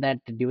happened that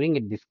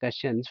during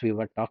discussions we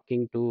were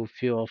talking to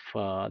few of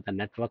the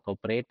network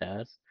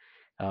operators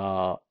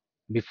uh,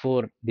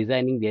 before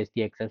designing the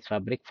SDXS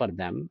fabric for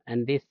them,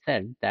 and they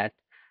said that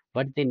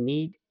what they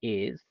need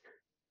is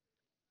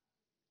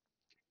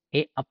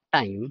a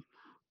uptime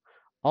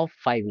of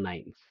 5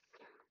 nines.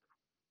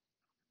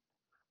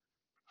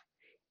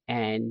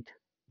 And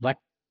what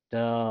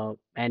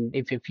and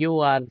if you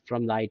are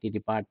from the IT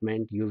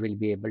department, you will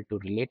be able to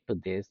relate to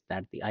this,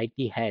 that the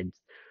IT heads,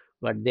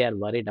 what they are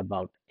worried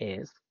about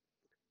is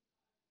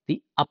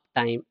the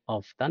uptime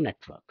of the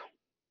network.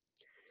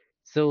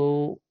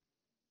 So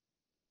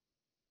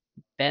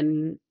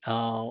then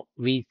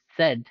we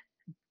said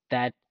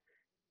that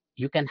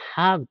you can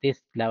have this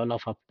level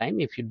of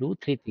uptime if you do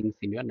three things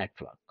in your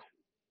network.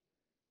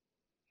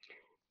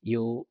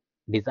 You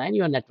design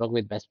your network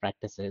with best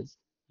practices,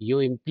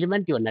 you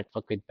implement your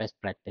network with best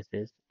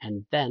practices,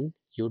 and then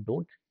you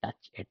don't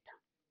touch it.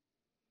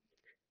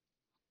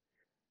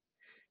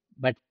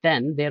 But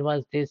then there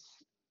was this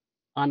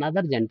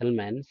another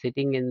gentleman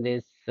sitting in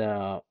this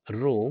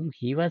room.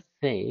 He was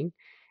saying,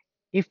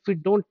 if we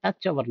don't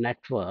touch our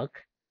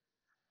network,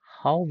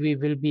 how we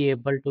will be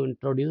able to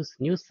introduce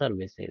new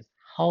services?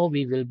 How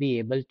we will be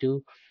able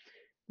to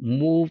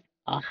move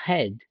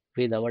ahead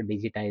with our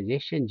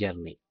digitization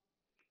journey?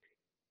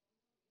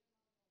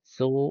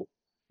 So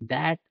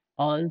that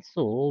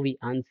also we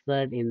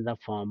answered in the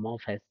form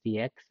of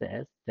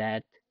SDXS,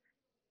 that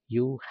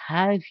you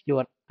have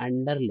your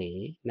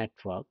underlay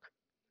network,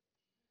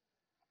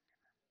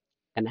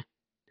 connect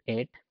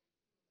it,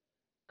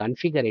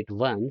 configure it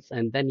once,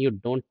 and then you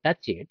don't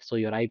touch it. So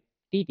your IT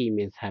team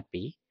is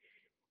happy,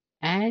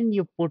 and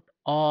you put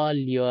all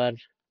your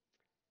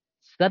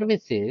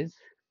services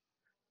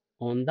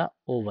on the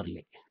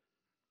overlay.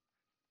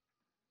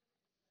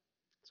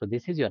 So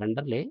this is your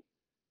underlay,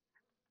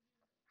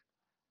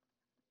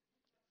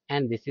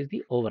 and this is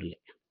the overlay.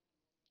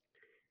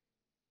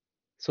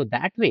 So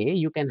that way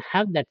you can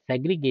have that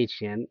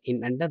segregation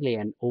in underlay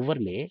and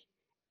overlay,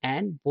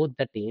 and both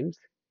the teams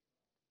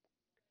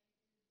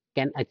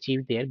can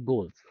achieve their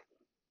goals.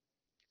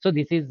 So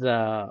this is,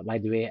 by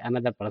the way,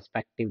 another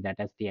perspective that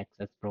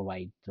SDXS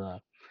provides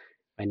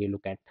when you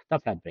look at the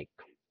fabric.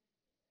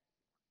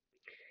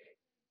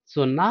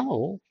 So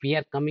now we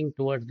are coming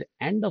towards the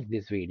end of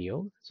this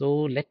video. So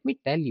let me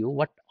tell you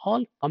what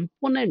all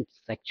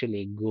components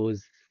actually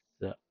goes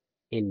uh,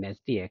 in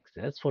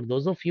SDXS. For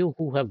those of you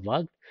who have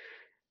worked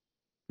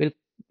will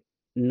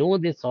know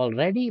this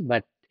already,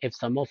 but if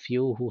some of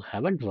you who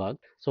haven't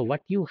worked, so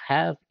what you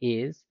have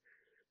is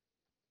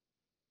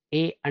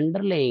a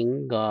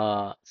underlying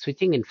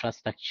switching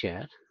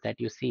infrastructure that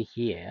you see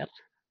here.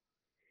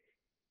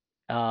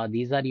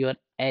 These are your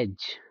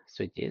edge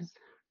switches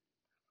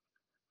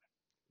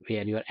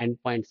where your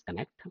endpoints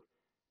connect.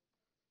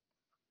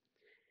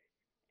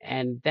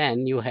 And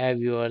then you have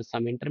your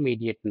some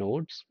intermediate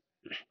nodes,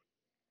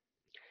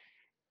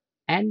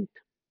 and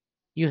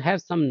you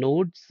have some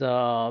nodes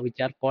which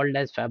are called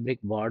as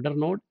fabric border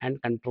node and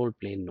control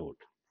plane node.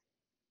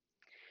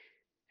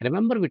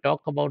 Remember we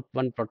talked about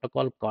one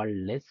protocol called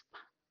Lisp.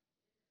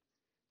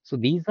 So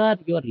these are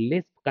your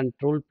Lisp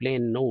control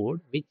plane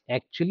node which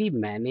actually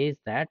manage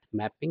that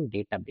mapping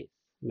database.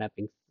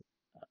 Mapping,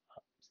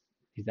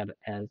 these are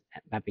as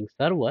mapping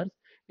servers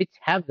which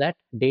have that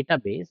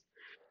database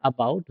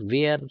about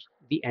where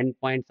the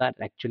endpoints are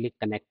actually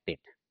connected.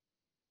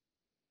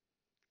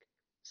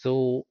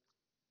 So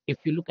if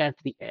you look at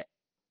the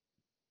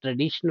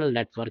traditional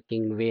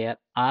networking where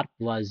ARP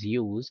was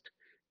used,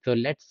 so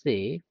let's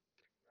say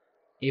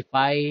if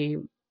I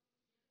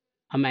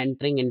am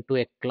entering into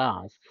a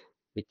class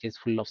which is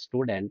full of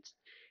students,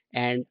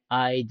 and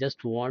I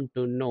just want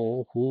to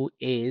know who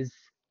is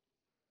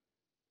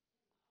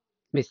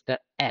Mr.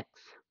 X,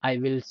 I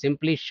will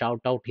simply shout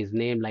out his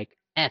name like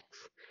X,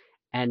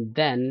 and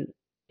then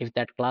if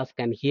that class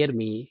can hear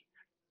me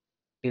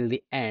till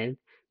the end,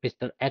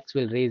 Mr. X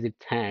will raise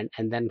its hand,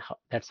 and then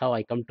that's how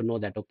I come to know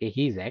that okay,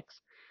 he's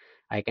X.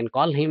 I can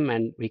call him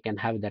and we can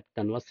have that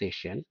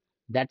conversation.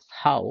 That's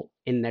how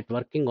in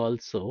networking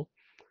also,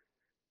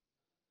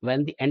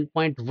 when the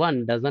endpoint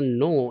 1 doesn't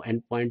know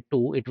endpoint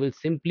 2, it will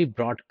simply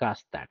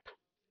broadcast that.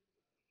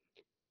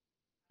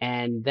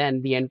 And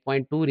then the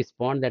endpoint 2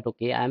 respond that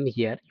okay, I'm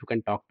here, you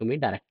can talk to me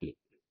directly.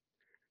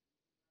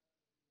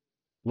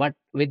 What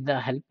with the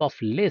help of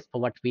Lisp,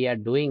 what we are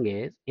doing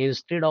is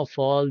instead of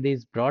all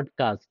this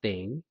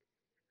broadcasting,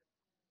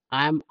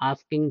 I'm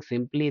asking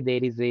simply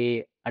there is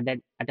a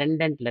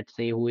attendant, let's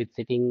say, who is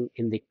sitting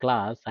in the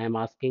class. I'm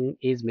asking,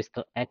 is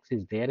Mr. X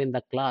is there in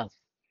the class?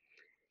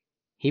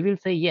 He will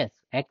say, yes,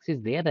 X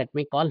is there. Let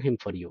me call him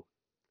for you.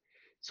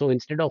 So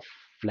instead of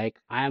like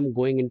I am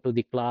going into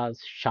the class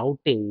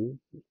shouting,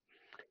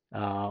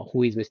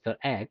 who is Mr.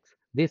 X,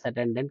 this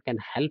attendant can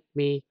help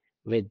me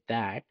with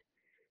that.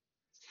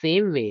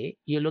 Same way,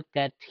 you look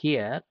at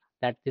here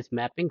that this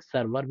mapping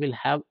server will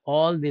have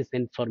all this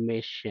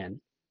information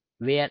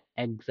where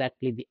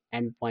exactly the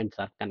endpoints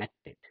are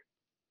connected.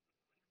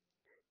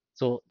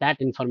 So that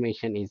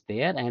information is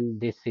there, and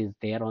this is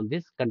there on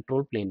this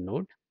control plane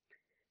node.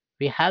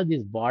 We have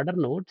these border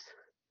nodes,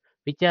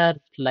 which are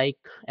like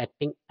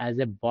acting as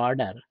a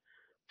border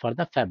for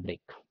the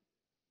fabric.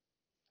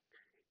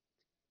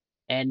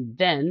 And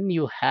then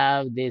you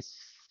have this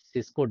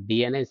Cisco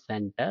DNA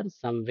center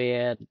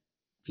somewhere,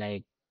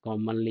 like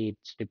commonly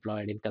it's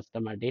deployed in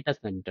customer data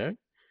center.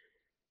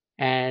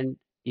 And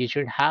you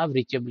should have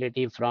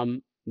reachability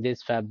from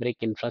this fabric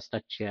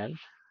infrastructure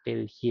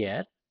till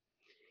here.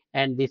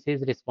 And this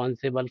is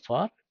responsible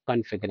for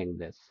configuring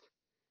this.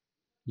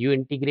 You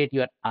integrate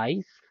your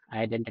ICE,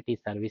 Identity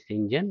Service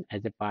Engine,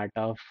 as a part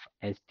of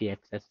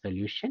SDXS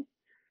solution.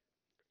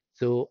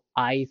 So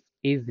ICE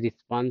is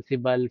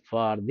responsible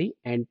for the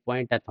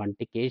endpoint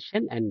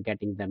authentication and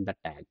getting them the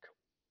tag.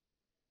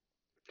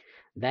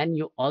 Then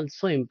you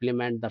also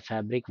implement the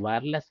Fabric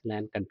wireless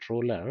LAN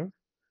controller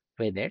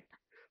with it.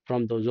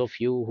 From those of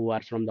you who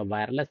are from the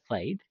wireless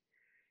side,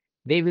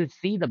 they will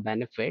see the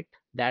benefit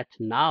that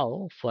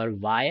now for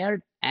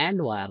wired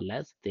and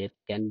wireless, there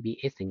can be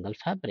a single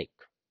fabric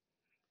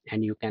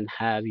and you can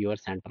have your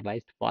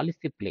centralized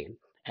policy plane.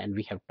 And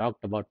we have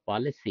talked about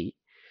policy,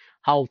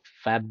 how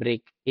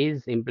Fabric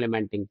is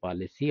implementing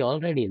policy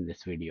already in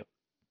this video.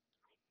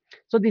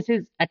 So this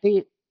is at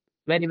a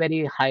very,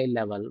 very high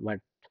level what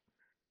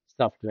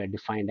software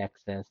defined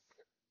access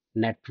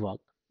network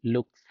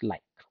looks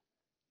like.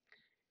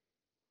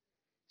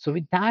 So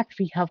with that,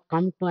 we have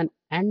come to an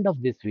end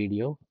of this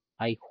video.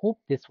 I hope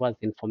this was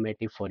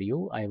informative for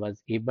you. I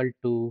was able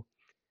to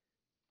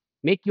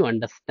make you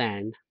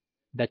understand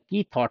the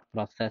key thought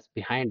process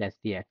behind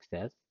SD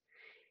access.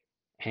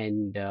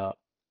 And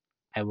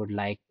I would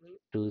like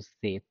to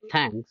say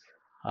thanks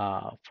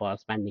for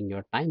spending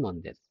your time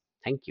on this.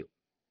 Thank you.